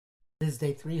This is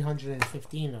day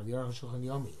 315 of the Aruch Shulchan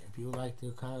Yomi. If you would like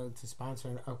to sponsor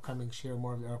an upcoming share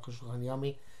more of the Aruch Shulchan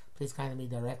Yomi, please contact me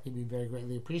directly. Be very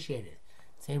greatly appreciated.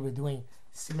 Today we're doing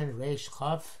Siman Reish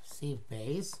Chaf Sif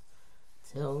Beis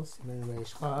till Siman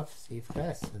Reish Chaf Sif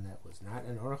Ches, and that was not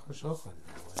an Aruch Shulchan.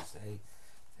 That was a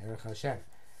Erech Hashem.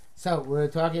 So we're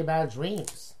talking about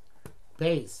dreams.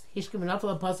 Beis Hishkim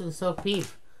Nafal Pasuk Sok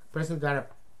Piv. Person got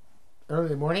up early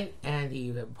in the morning, and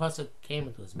the pasuk came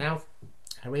into his mouth.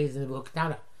 I raised in the book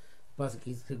Tana. The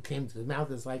pasuk came to his mouth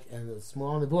is like a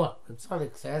small in the book. The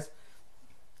Tzaddik says,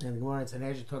 and the Gemara in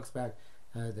Sanhedrin talks about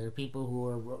there are people who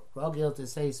are rugil to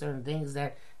say certain things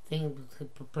that the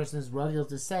person is rugil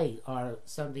to say are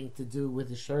something to do with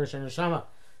the Shorish and Neshama.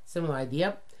 Similar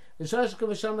idea. The Shorish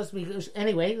and Neshama.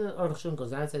 Anyway, the Aruch Shulchan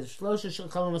goes on and says Shlosha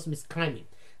Chalamus Miskaimim.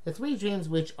 The three dreams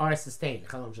which are sustained.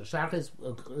 Chalom Shachar is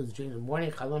a dream in the morning.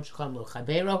 Chalom Shacham Lo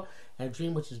Chabero, and a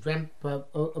dream which is dreamt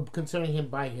concerning him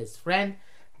by his friend.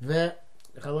 The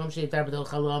Chalom Sheitar B'Dol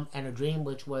Chalom, and a dream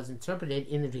which was interpreted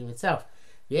in the dream itself.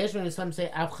 V'yesh some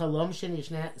say Av Chalom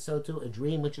Shenishna, so too a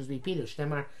dream which was repeated.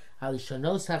 Shnemar Al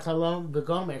Shonos HaChalom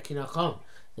B'Gomer Kinachom.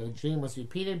 The dream was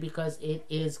repeated because it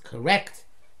is correct.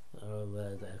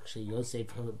 Actually, Yosef,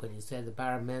 but he said the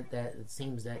Parah meant that it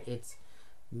seems that it's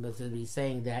to be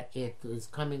saying that it is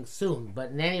coming soon,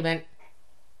 but in any event,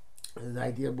 the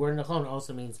idea of word nachon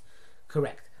also means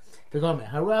correct. The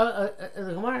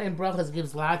Gemara in Brachos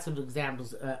gives lots of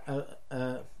examples,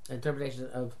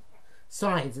 interpretations of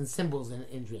signs and symbols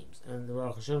in dreams, and the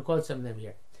Aruch Hashem quotes some of them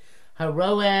here.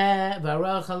 Haroeh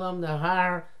v'aroeh chalom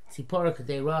nahar tzipora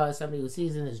kadeira. Somebody who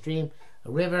sees in his dream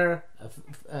a river,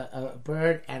 a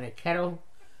bird, and a kettle.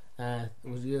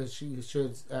 You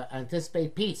should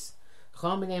anticipate peace.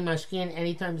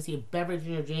 Anytime you see a beverage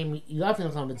in your dream,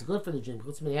 it's good for the dream.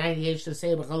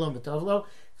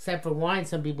 Except for wine,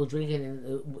 some people drink it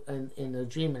in the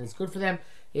dream and it's good for them.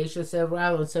 And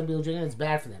some people drink it and it's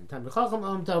bad for them.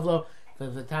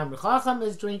 If the Tam Chacham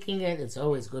is drinking it, it's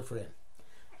always good for him.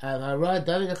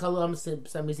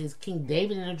 Somebody sees King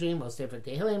David in a dream, or Sefer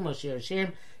Tehillim, or Shir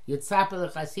Hashem,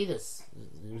 Yitzapel Chasidus.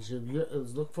 You should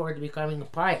look forward to becoming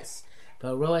pious.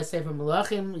 But Roa Sefer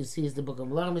Malachim, you see the book of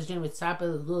Malachim, his dream,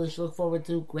 Yitzapel Gul, you should look forward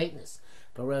to greatness.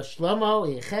 But Rosh Shlomo,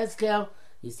 Yechezkel,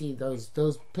 you see those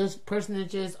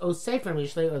personages, O Sefer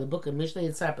Mishlei, or the book of Mishlei,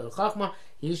 Yitzapel Chachma,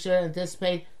 you should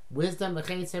anticipate wisdom.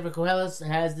 V'chein Sefer Koheles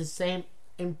has the same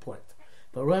import.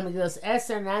 But Roy Megillas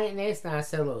Esther,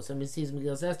 somebody sees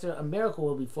Megillas Esther, a miracle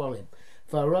will befall him.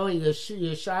 For Roy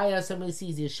Yeshaya, somebody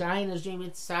sees Yeshaya in his dream,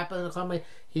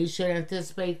 he should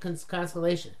anticipate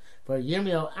consolation. For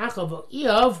Yirmiyahu, Achov, or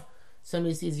Eov,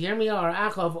 somebody sees Yirmiyahu or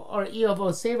Achov or Eov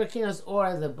or Sefer Kinos,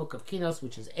 or the book of Kinos,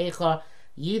 which is Eicha,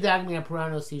 Yidag Mina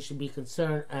Puranos, he should be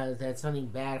concerned that something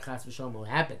bad, Chas V'Shalom, will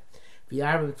happen. If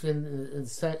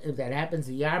that happens,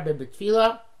 the Yarbe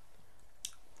B'Tfilah,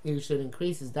 you should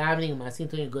increase his davening and masim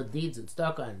doing good deeds and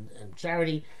tzedakah and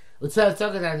charity.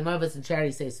 Tzedakah and mavis and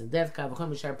charity say some death.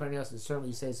 Kavachom Yishar Parnios, and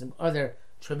certainly say some other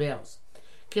travails.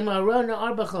 Kimarona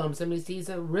Arbachalom, somebody sees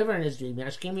a river in his dream.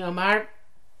 Yashkim Yomar,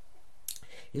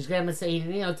 he's going to say,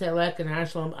 Telek and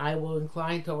Harshalom, I will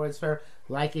incline towards her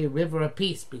like a river of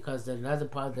peace, because there's another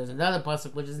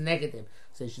pasuk which is negative.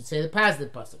 So you should say the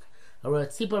positive pasuk. Or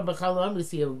tzipor b'chalom, you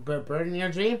see a bird in your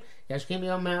dream. Yashkim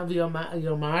yomar,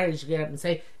 you should get up and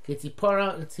say,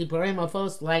 Tziporim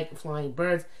afos, like flying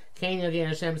birds. Kain yagin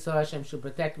Hashem, so Hashem should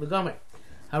protect the gomer.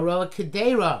 Haroa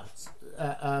kedera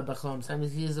b'chalom,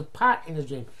 sometimes he sees a pot in his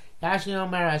dream. Yashkim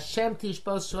yomar, Hashem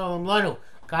tishpos shalom lanu,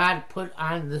 God put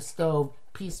on the stove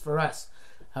peace for us.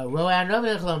 Haroa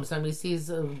anovi b'chalom, somebody sees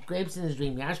grapes in his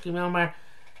dream. Yashkim yomar,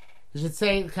 you should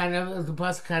say kind of the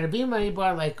pasuk kind of be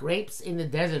like grapes in the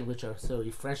desert, which are so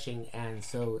refreshing and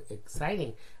so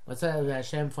exciting.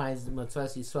 Hashem finds the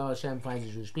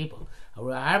Jewish people.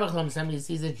 Somebody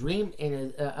sees a dream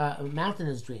in a mountain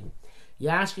in his dream.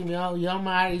 Yashkim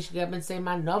Yomar, you should get up and say,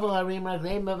 Man novel arim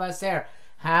ragleim b'vaser.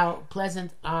 How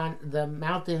pleasant on the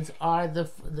mountains are the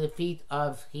feet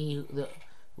of he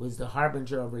was the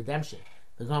harbinger of redemption.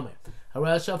 The Gomer.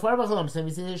 Shofar b'chalom.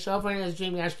 Somebody sees a shofar in his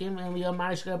dream. Yashkim and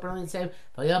Yomar should go up and say,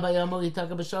 Vayom Bayomu, he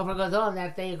took up a shofar, goes on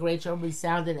that day a great shofar will be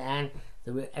sounded and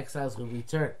the exiles will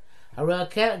return.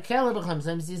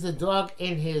 Somebody sees a dog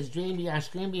in his dream.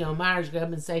 Yashkim Yomar should go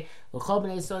up and say, V'chol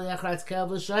b'nei Yisrael yachratz kel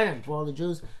v'shonim. For all the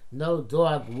Jews, no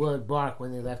dog would bark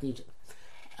when they left Egypt.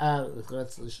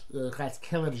 Yachratz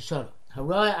kel v'shonim.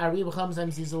 Haroy Ari b'chalom.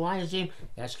 Somebody sees a lion in his dream.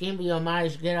 Yashkim Yomar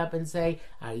should get up and say,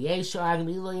 Aryeh sho'ag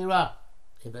milo yirah.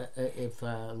 If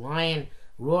a lion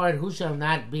roared, who shall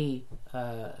not be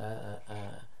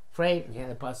afraid? And here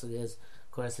the pasuk is,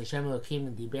 of course, Hashem Elokim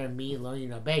and Diber Mi Lo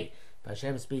Yinabei. If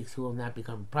Hashem speaks, who will not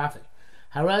become a prophet?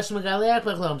 Harash Megaleach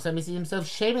Bechlom. Somebody sees himself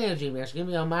shaming a dream. Yashkim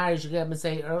Yomar, you should get up and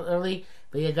say early,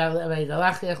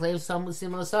 V'yegalach leave some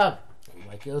similar stuff.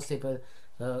 Like Yosef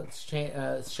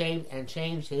shaved and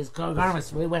changed his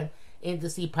garments. We went in to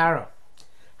see Paro.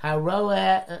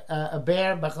 Haroa a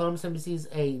bear, Bechlom. Somebody sees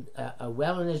a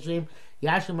well in his dream.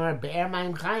 Yashimar Be'er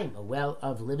Mayim Chaim, a well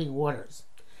of living waters.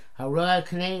 Haroa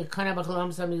Kaneh Kana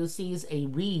Bechlom. Somebody who sees a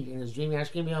reed in his dream.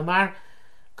 Yashkim Yomar.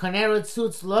 Kaneret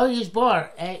suits lo yishbar.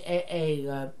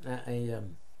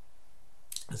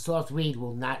 A soft reed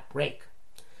will not break.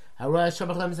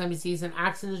 Somebody sees an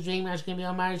ox in his dream. Ashkim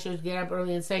Yomar should get up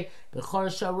early and say, "Bechor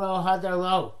sharo hadar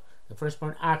lo." The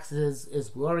firstborn ox is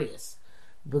glorious.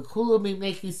 Bekulu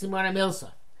mimneki simona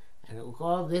milsa. And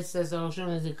all this says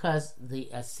is because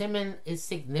the simon is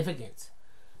significant,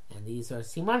 and these are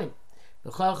simonim.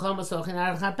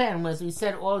 As we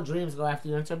said, all dreams go after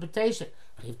your interpretation.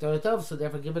 So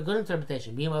therefore give a good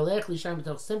interpretation. If you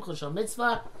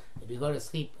go to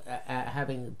sleep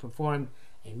having performed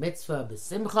a mitzvah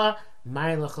b'simcha,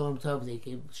 they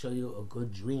can show you a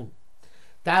good dream.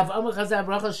 The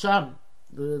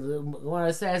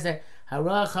Gemara says that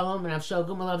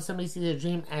somebody sees a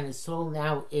dream and his soul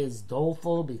now is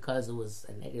doleful because it was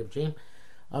a negative dream.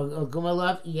 He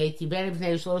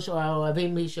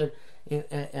should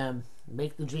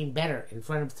make the dream better in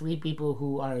front of 3 people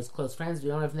who are his close friends. We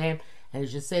don't have name, and you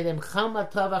should say to them,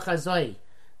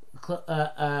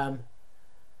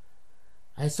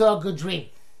 I saw a good dream.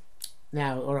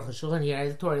 Now, Aruch HaShulchan here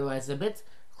editorializes a bit.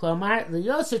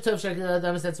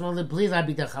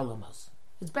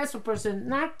 It's best for a person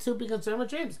not to be concerned with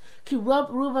dreams. Most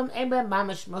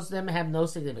of them have no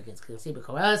significance.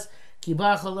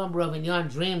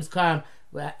 Dreams come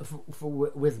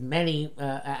with many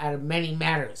out of many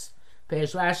matters.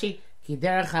 Peish Rashi,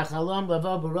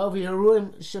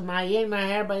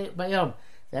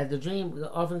 that the dream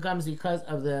often comes because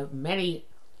of the many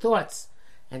thoughts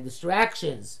and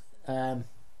distractions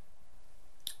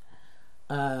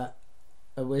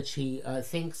which he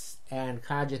thinks and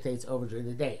cogitates over during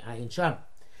the day. Ayin Sham.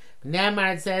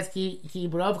 Namar says,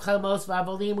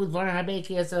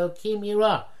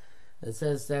 it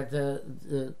says that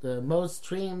the most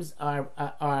dreams are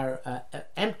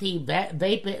empty,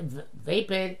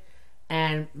 vapid,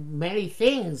 and many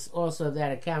things also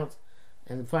that account,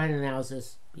 and the final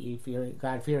analysis, be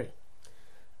God-fearing.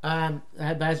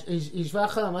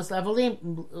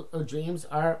 Dreams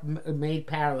are made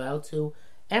parallel to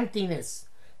emptiness.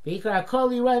 Be fearful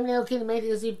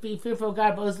of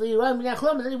God, but then you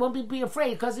won't be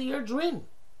afraid because of your dream.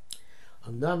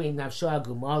 But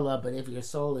if your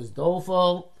soul is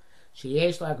doleful, you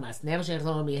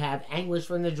have anguish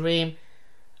from the dream,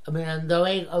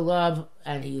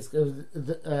 and he's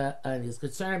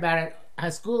concerned about it.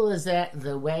 Haskul is that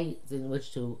the way in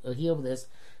which to heal this.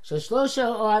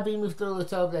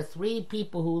 That 3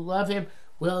 people who love him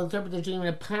will interpret the dream in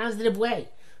a positive way.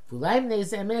 On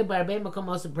this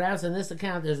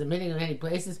account, there's a meaning in many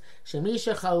places.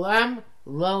 Shemisha chalam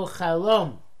lo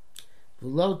chalom.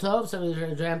 Lo tov, somebody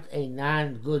who dreamt a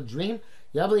non-good dream.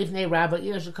 Yablifnei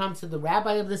rabbi should come to the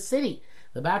rabbi of the city.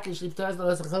 The bakish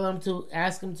liftoz to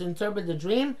ask him to interpret the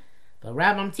dream. But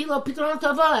Rabbi Tilo Pitron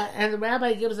Tova, and the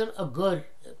rabbi gives him a good,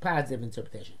 positive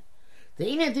interpretation.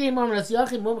 Why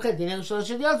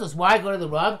go to the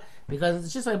Rav? Because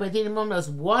it's just like by Dina Momnos,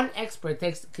 one expert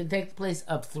can take the place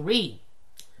of 3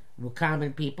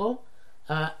 common people.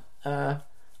 We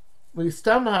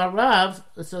stum Rav,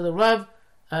 so the Rav,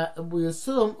 we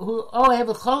assume,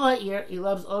 he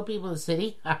loves all people in the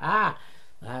city.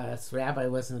 This rabbi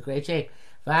was in great shape.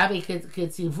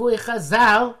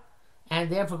 And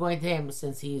therefore going to him,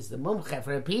 since he's the mumche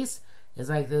for a piece, it's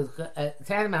like the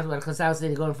tantamount when Chazal said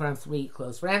to go in front of 3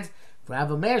 close friends. For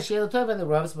Abba Meir, Sheil Tov, and the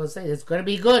Rav is supposed to say it's going to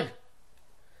be good.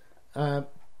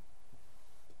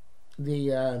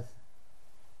 The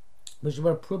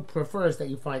Mishnah prefers that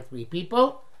you find 3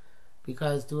 people,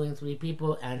 because doing 3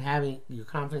 people and having your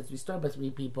confidence restored by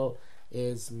 3 people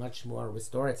is much more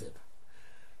restorative.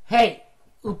 Hey,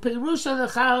 the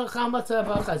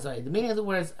meaning of the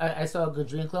words I saw a good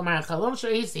dream.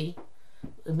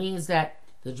 It means that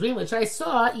the dream which I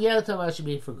saw, should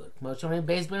be for good. Like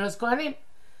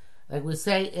we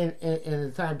say in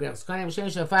the time,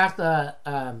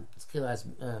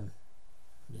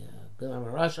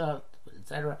 Russia,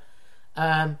 etc.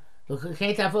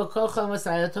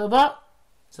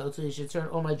 So too, you should turn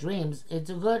all my dreams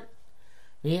into good.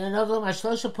 And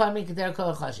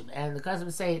the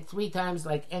customers say it 3 times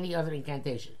like any other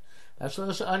incantation. And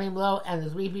the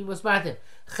 3 people spotted.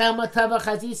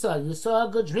 You saw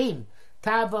a good dream.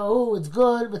 Tavahu, it's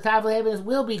good, but Tavahu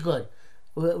will be good.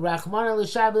 Rachmana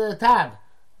l'shabbat tab.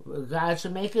 God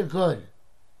should make it good.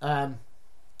 Sometimes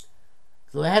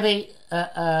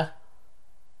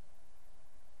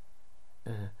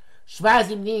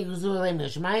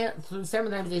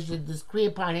they should decree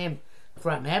upon him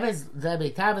from heavens.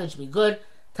 Tava should be good.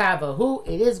 Tava who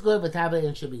it is good, but Tava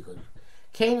it should be good.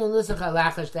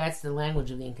 That's the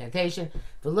language of the incantation.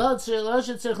 You don't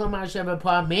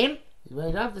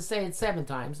have to say it 7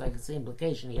 times, like it's the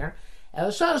implication here.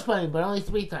 But only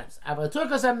 3 times. Two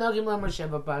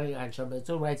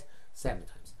writes 7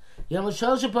 times. They're going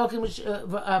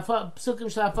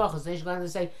to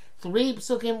say 3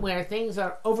 psukim where things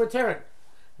are overturned.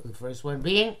 The first one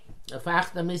being,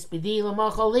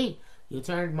 you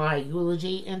turned my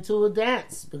eulogy into a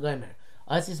dance. God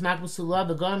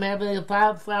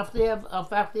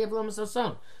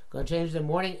change the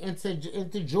mourning into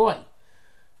joy.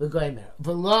 Hashem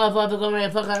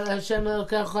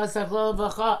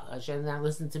now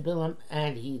listened to Bilam,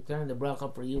 and he turned the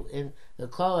bracha for you in the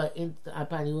kola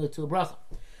upon you to a bracha.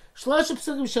 Shlosh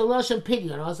psukim shalosh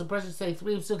pidyon. Also, person say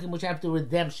 3 psukim which have to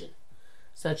redemption,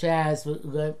 such as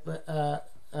Pada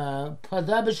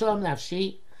b'shalom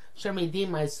nafshi, Hashem redeem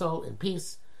my soul in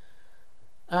peace.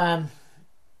 Udei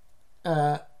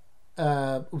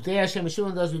Hashem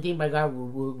Yeshua, those redeemed by God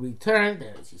will return.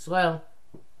 There is Yisrael.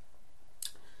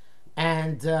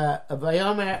 And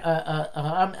Vayomer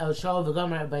Aham El Shol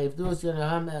V'Gomer Vayivdus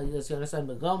Yonaham El Yonasan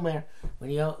V'Gomer,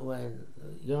 when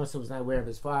Yonasab was not aware of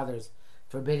his fathers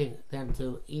forbidding them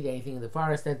to eat anything in the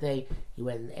forest that day, he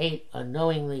went and ate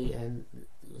unknowingly, and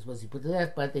he was supposed to be put to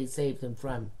death, but they saved him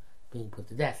from being put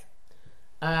to death.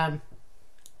 Yeah.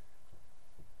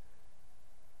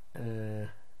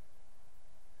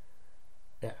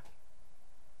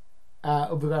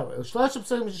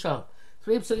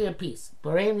 3 psukim of peace.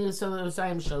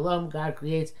 Shalom. God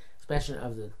creates expression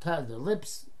of the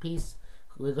lips, peace.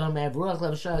 We're going to have ruach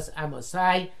levashas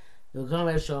amosai. We're going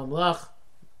to have shalom loch.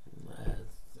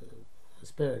 The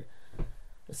spirit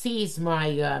sees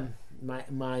my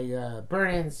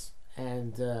burdens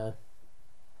and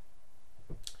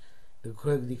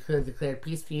declare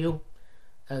peace for you.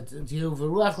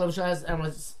 V'ruach levashas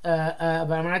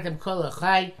v'amartem kol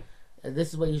achai. This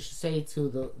is what you should say to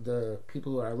the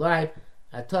people who are alive.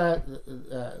 This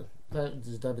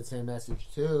is David's same message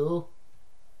to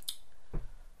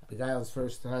Abigail's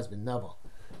first husband, Naval.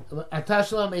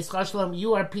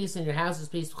 You are peace, and your house is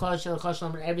peace.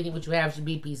 And everything which you have should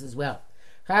be peace as well.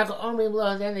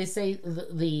 And then they say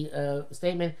the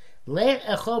statement,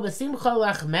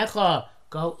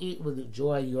 go eat with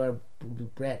joy your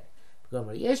bread.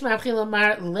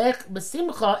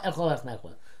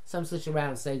 Some switch around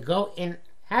and say, go in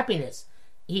happiness.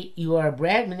 Eat your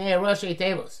bread, minei roshei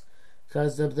tables,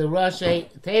 because of the roshei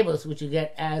tables which you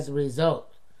get as a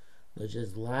result, which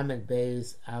is Lamed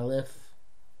Beis Aleph,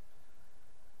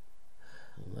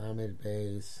 Lamed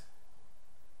Beis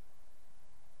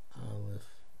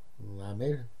Aleph,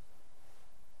 Lamed,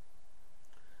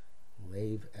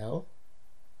 Lev El,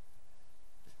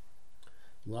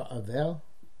 La Avel.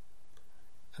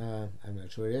 I'm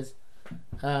not sure it is.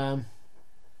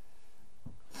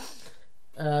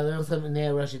 There was some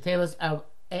near Rosh Tables of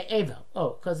Avel.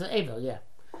 Oh, because of Avel, yeah.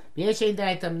 Those who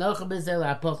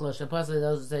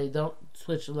say don't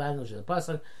switch the language of the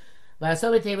pasuk.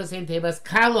 Same tables,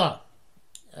 kala.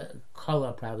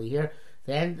 Kala probably here.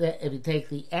 Then if you take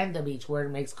the end of each word,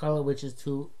 it makes kala, which is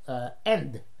to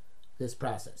end this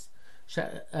process. Is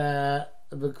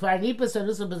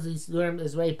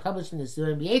very published in the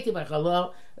Surim.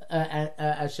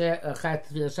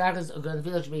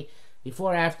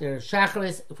 Before, after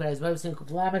Shacharis, for his wife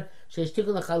Simchas Lamed,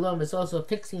 Sheishtikul Chalom is also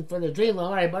fixing for the dream.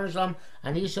 That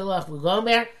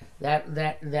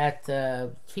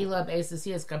tefillah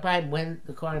Eisasias Kapayim when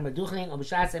the Kohanim are duchening or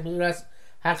b'shas emiras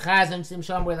hachazim sim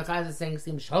shom where the chazan is saying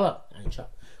sim shalom.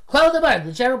 Close the bar.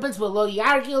 The general principle: lo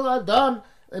yargil adam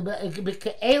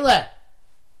b'ke'ela.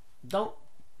 Don't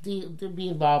be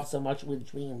involved so much with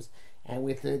dreams and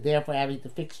with therefore having to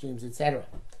fix dreams, etc.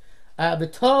 Those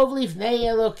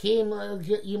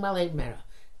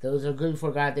are good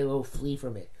for God, they will flee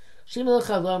from it. When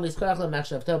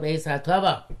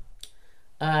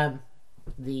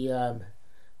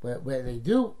they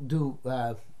do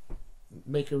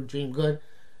make your dream good,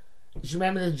 you should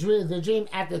remember the dream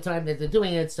at the time that they're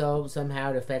doing it, so somehow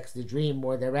it affects the dream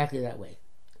more directly that way.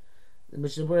 The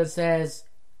Mishnah Berurah says,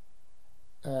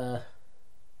 they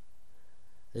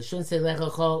shouldn't say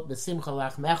lechocho b'simcha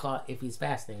lachmecha if he's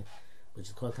fasting, which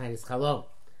is called Tainis Chalom.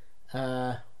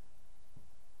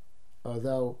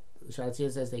 Although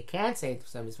Sharatzir says they can't say it if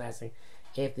somebody's fasting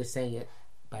if they're saying it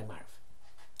by Marv.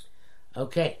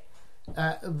 Okay.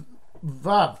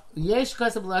 Vav. Yesh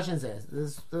kasab lashon says.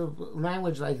 This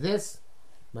language like this.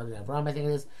 Maybe I'm wrong. I think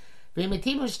it is.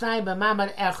 V'mitim shnayim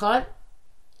b'mamad echad.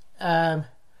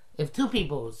 If two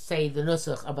people say the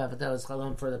nusach about V'tavas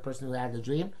Chalom for the person who had the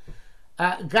dream,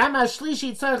 Gam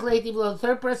Shlishi Tzarich Leitiv Lo, the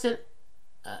third person,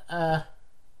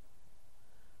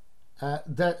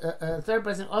 the third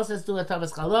person also has to do a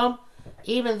Tavas Chalom,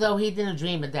 even though he didn't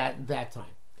dream at that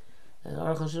time. And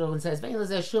Oracle Shulchan says,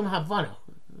 Shum Havana.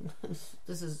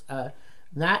 This is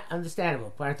not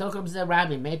understandable.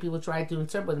 Many people try to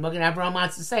interpret what the Magen Avraham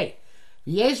wants to say.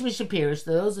 Yesh Mishapirish,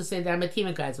 those who say that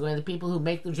Matimikaites, one of the people who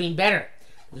make the dream better.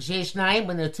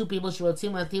 When there are two people who want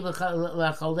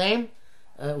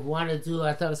to do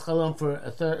Tavas Chalom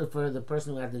for the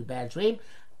person who had the bad dream,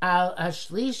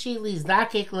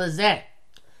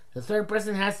 the third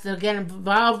person has to get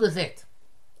involved with it.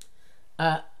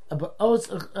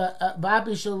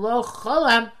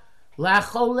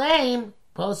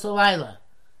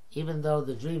 Even though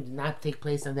the dream did not take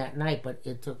place on that night, but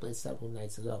it took place several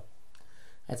nights ago.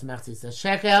 That's Machzis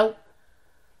Shekel.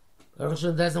 Rosh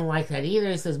doesn't like that either.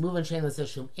 He says, "Move and chain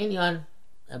l'seshum inyan."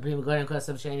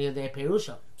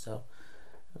 So,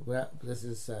 well, this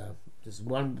is just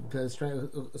one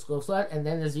school of thought, and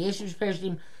then there's the issue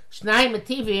Shnai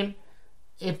Mativim.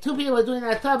 If two people are doing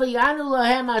that, Tava Yanu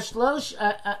Lahem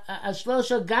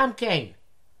Ashlosha Gamkein.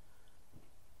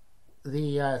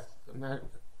 I'm not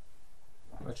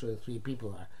sure the three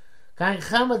people are. Kan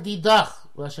Chama Didach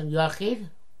Lashon Yachid.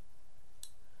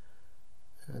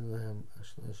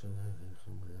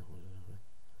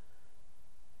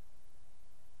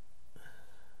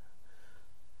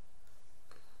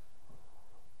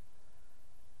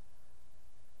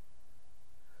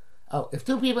 Oh, if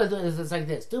two people are doing this, it's like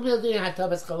this. Two people are doing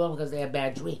Tavas Chalom because they have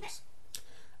bad dreams.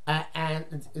 And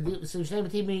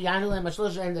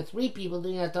the three people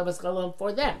doing Tavas Chalom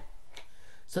for them.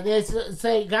 So they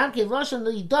say, Gamki Loshan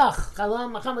Lidach,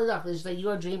 Chalom Machamidach. They say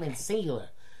your dream in singular.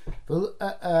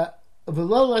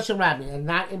 And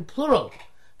not in plural.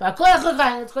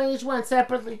 It's going each one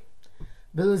separately.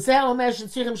 That's why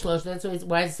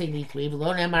it say need three.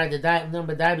 Why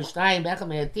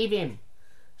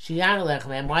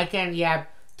can't you have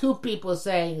two people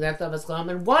saying that Tavas Chalom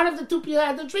and one of the two people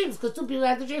had the dreams? Because two people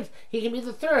had the dreams. He can be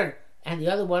the third. And the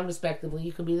other one, respectively,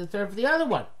 you can be the third for the other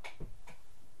one.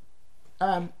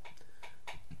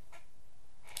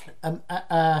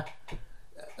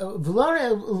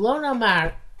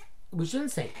 We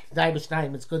shouldn't say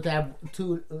it's good to have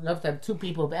enough to have two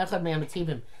people. When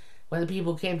the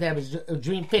people came to have a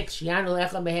dream fixed,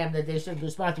 that they should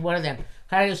respond to one of them.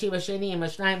 And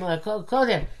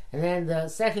then the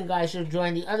second guy should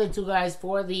join the other two guys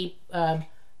for the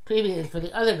previous for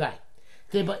the other guy.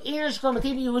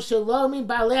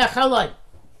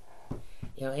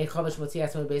 You're a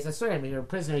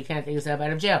prisoner, you can't take yourself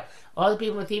out of jail. All the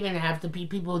people even have to be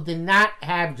people who did not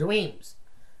have dreams.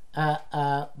 And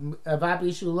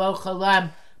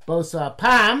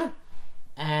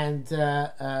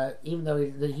even though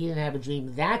he didn't have a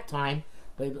dream that time,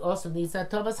 but he also needs that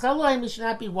Tavas Chalom. He should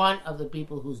not be one of the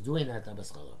people who's doing that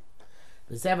Tavas Chalom.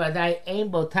 It's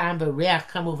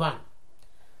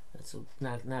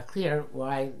not clear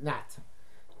why not.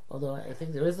 Although I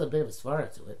think there is a bit of a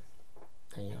svara to it.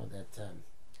 And, that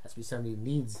has to be somebody who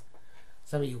needs,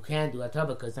 somebody who can do a Tavas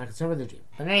because it's not concerned with the dream.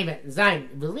 But anyway, Zayin,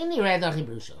 Velini Redachi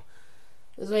Brusho.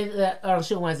 This way the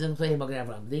Arshu wants to play Magen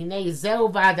Avraham. The Nei Zeu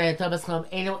Vada Tavas Chalom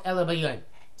Eno Ela Bayoim.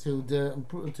 To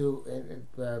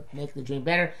make the dream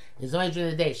better is only during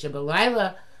the day.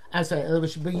 Shabalayla, I'm sorry,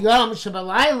 Bayom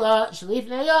Shabalayla Shalif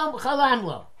Nayom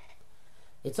Chalamlo.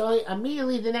 It's only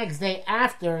immediately the next day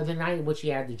after the night in which he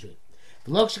had the dream.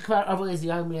 The Lok Shakvar Avol is the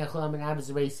young Miyacholam and Abbas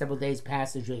already several days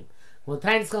past the dream. Well,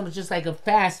 Tiny Chalom is just like a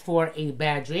fast for a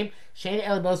bad dream. Shane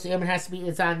Elabos Yom has to be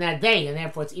it's on that day, and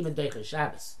therefore it's even Deicha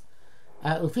Shabbos.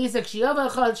 Ufizak Shiova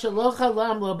Chod Shaloch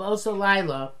Chalam Lo Boso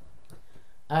Laila.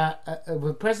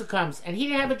 The person comes and he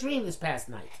didn't have a dream this past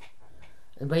night,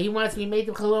 but he wants to be made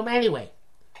to Chalom anyway.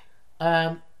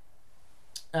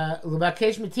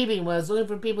 L'bakesh Mitivi was looking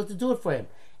for people to do it for him.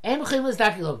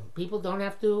 People don't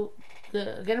have to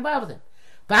get involved with him.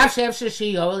 Even if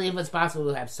it's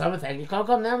possible to have some effect, you can't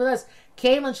come. Nevertheless,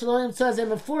 came on Shalom says in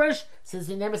Mefurish, since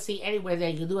we never see anywhere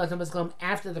that you can do Tavas Chalom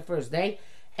after the first day.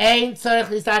 You don't have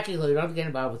to get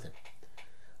involved with him.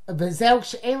 But that's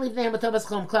only if they have no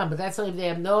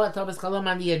Tavas Chalom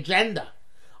on the agenda.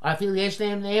 Or if they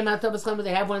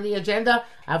have one on the agenda,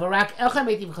 but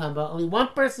only one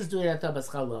person is doing that Tavas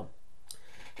Chalom.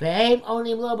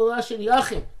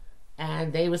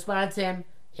 And they respond to him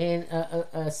in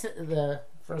the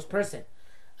first person.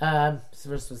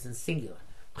 First person singular.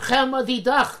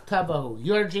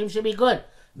 Your dream should be good.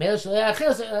 So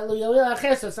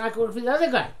it's not good for the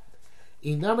other guy.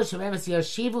 Because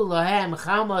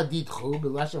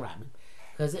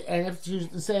and if you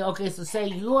say, okay, so say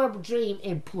your dream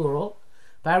in plural,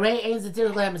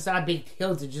 it's not a big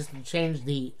deal to just change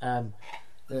the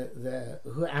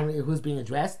who's being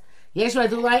addressed.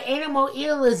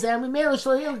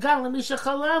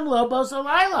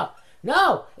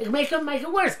 No, it can make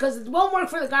it worse because it won't work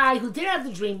for the guy who did have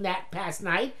the dream that past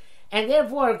night, and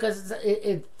therefore, because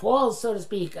it falls, so to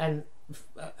speak, on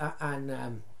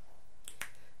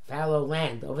fallow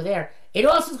land over there, it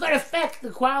also is going to affect the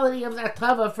quality of that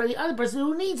tava for the other person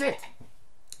who needs it.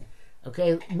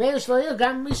 Okay,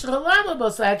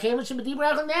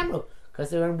 because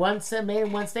they were in one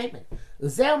statement.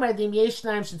 So everybody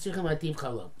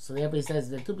says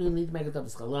the two people need to make a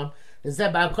tavis chalom.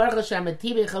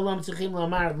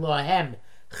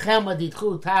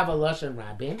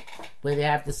 Where they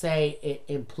have to say it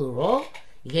in plural.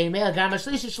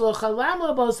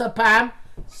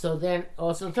 So then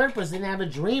also the third person didn't have a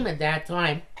dream at that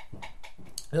time.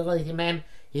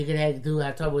 He could do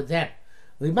a talk with them.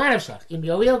 If it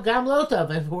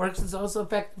works, it's also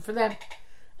effective for them.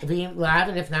 Being live,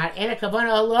 and if not, and a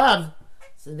kavanah love.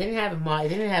 So they didn't have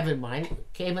in mind.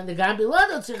 Came in the gam below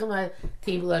the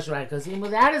because even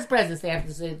without his presence, they have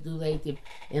to say do leitim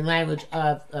in language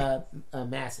of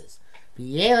masses.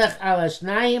 I'm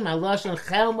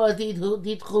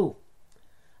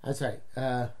sorry.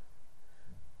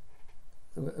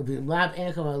 Love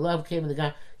came in the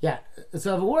gam. Yeah.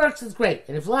 So if it works, it's great.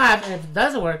 And if love, and if it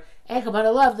doesn't work,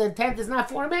 love, the intent is not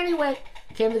for him anyway.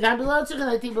 Came the gam below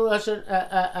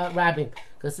rabim.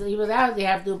 Because even without, they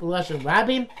have to do b'lashon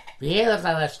rabim.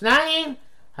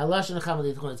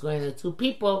 It's going to the two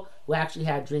people who actually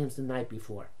had dreams the night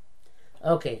before.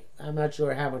 Okay, I'm not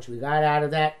sure how much we got out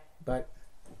of that, but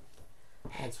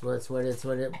that's for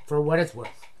what it's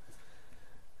worth.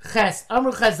 Ches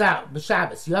Amru Chazal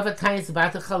b'Shabbos. You have a kindness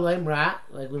about the chaloim ra,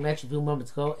 like we mentioned a few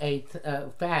moments ago. A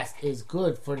fast is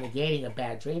good for negating a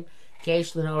bad dream.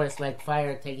 Keish l'noris, like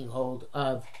fire taking hold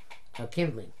of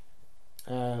kindling.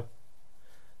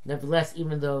 Nevertheless,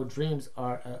 even though dreams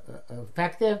are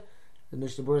effective, the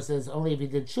Mishnah Berurah says only if you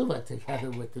did tshuva together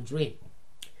with the dream.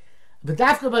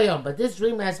 But this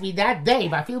dream has to be that day.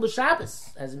 Bafil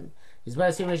b'Shabbos, as Yisbar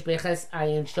Simish Beches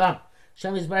Ayin Sham.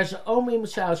 Shem Yisbar Omrim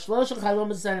Shal Shlosha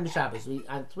Chalom Zanim b'Shabbos.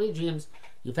 On 3 dreams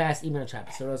you fast even on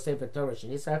Shabbos. So Sefer Torah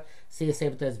Shnisa, see a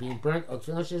Sefer Torah is being burnt. Or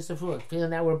Tefillin Shisafru, Tefillin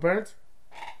that were burnt.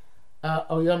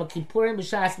 Or Yom Kippurim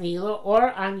b'Shas Ne'ilah,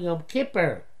 or on Yom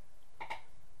Kippur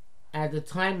at the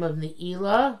time of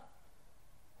Ne'ilah.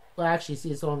 Well, actually,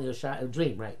 see, it's only a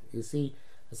dream, right? You see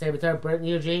a Sefer Torah burnt in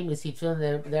your dream. You see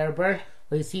Tefillin that are burnt.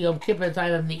 Or you see Yom Kippur at the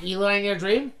time of Ne'ilah in your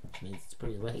dream. Which means it's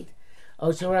pretty late.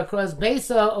 Or across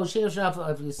Besa, or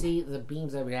if you see the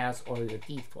beams of your house or your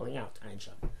teeth falling out, Ein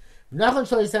Sham. Nothing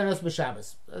shall you send us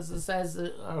b'Shabbos. As it says,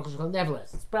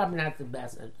 nevertheless, it's probably not the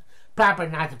best, proper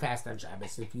not to fast on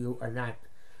Shabbos if you are not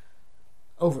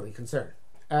overly concerned.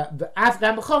 But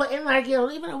Afghan b'chola in like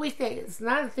even a weekday, it's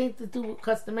not a thing to do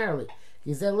customarily.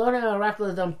 He said, "Lona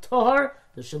arakladam tohar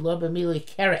the shalom b'mili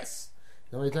keres."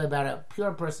 Now we talk about a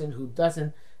pure person who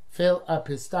doesn't fill up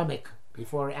his stomach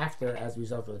before or after as a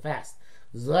result of the fast.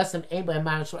 Zlasam aim by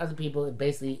amount for other people, it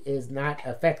basically is not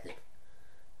effective.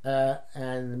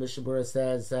 And the Mishnah Berurah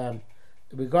says,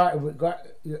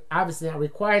 you're obviously not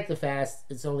required to fast;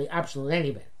 it's only optional in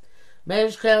any event.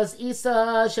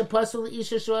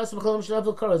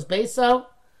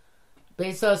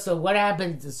 So what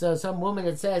happened? So some woman,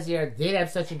 it says here, did have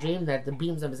such a dream that the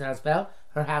beams of his house fell.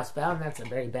 Her house fell, and that's a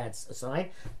very bad sign.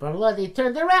 But Allah, they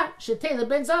turned her around. She'll take the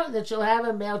benzo that she'll have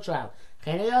a male child.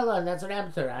 And that's what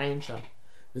happened to her. Ayin Sham.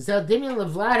 The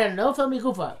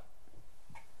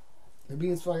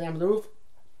beams falling out of the roof.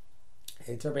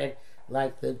 Interpret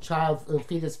like the child, the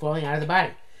fetus falling out of the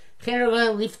body.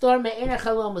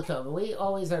 We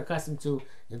always are accustomed to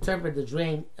interpret the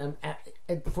dream in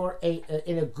a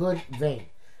good vein.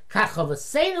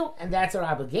 And that's our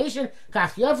obligation.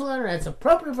 And it's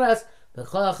appropriate for us.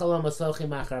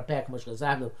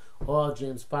 All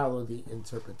dreams follow the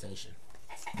interpretation.